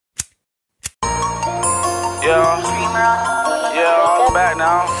Yeah, I'm back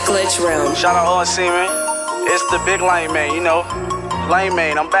now. Glitch room. Shout out Seaman. It's the big lane man, you know. Lane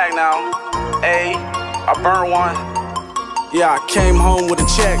man, I'm back now. Ayy, I burned one. Yeah, I came home with a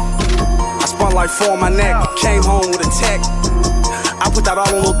check. I spun like 4 on my neck. Came home with a tech. I put that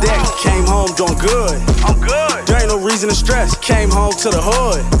all on the deck. Came home doing good. I'm good. There ain't no reason to stress. Came home to the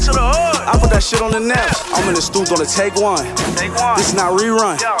hood. I put that shit on the net. I'm in the studio to take one. This is not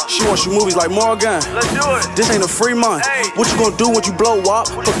rerun. She wants you movies like Morgan. Let's do it. This ain't a free month. What you gonna do when you blow up?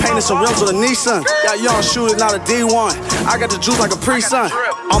 Put paint and some rims on the Nissan. Got young shooters, not a D1. I got the juice like a pre-sun.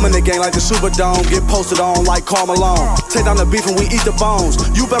 I'm in the game like the Superdome. Get posted on like Karl Malone. Take down the beef and we eat the bones.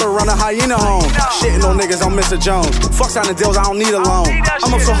 You better run a hyena home. Shitting on niggas, I'm Mr. Jones. Fuck signing deals, I don't need a loan.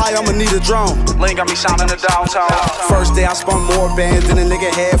 I'm up so high, I'ma need a drone. Lane got me sounding the downtown. First day I spun more bands than a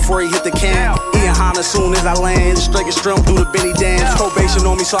nigga had before he hit the can. Eating Honda soon as I land. Straight get strung through the Benny dance. Probation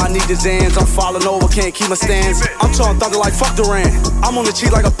on me, so I need the Zans. I'm falling over, can't keep my stance. I'm talking thunder like fuck Durant. I'm on the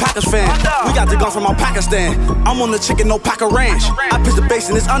cheat like a Packers fan. We got the gun from my Pakistan. I'm on the chicken, no Packer Ranch. I pitch the bass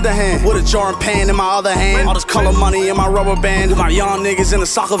in this underhand. With a jar and pan in my other hand. All this color money in my rubber band. With my young niggas in the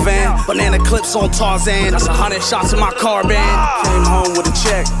soccer van. Banana clips on Tarzan. That's 100 shots in my car band. Came home with a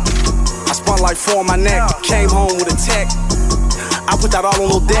check. I spun like 4 on my neck. Came home with a tech. I put that all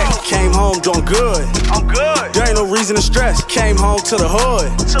on the deck. Came home doing good. I'm good. There ain't no reason to stress. Came home to the hood.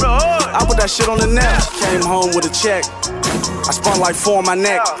 I put that shit on the net. Came home with a check. I spun like 4 on my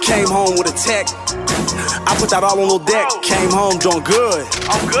neck. Came home with a tech. I put that all on the deck. Came home doing good.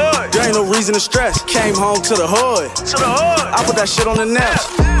 I'm good. There ain't no reason to stress. Came home to the hood. I put that shit on the net.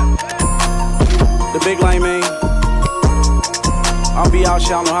 The big lane man. I'll be out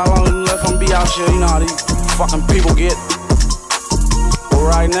here. I don't know how long left I'm be out here. You know how these fucking people get. But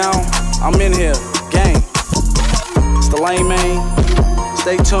right now, I'm in here. Gang. It's the lane man.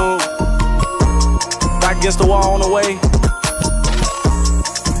 Stay tuned. Back against the wall on the way.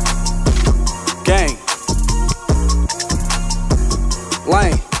 Gang.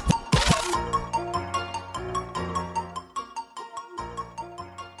 Lane.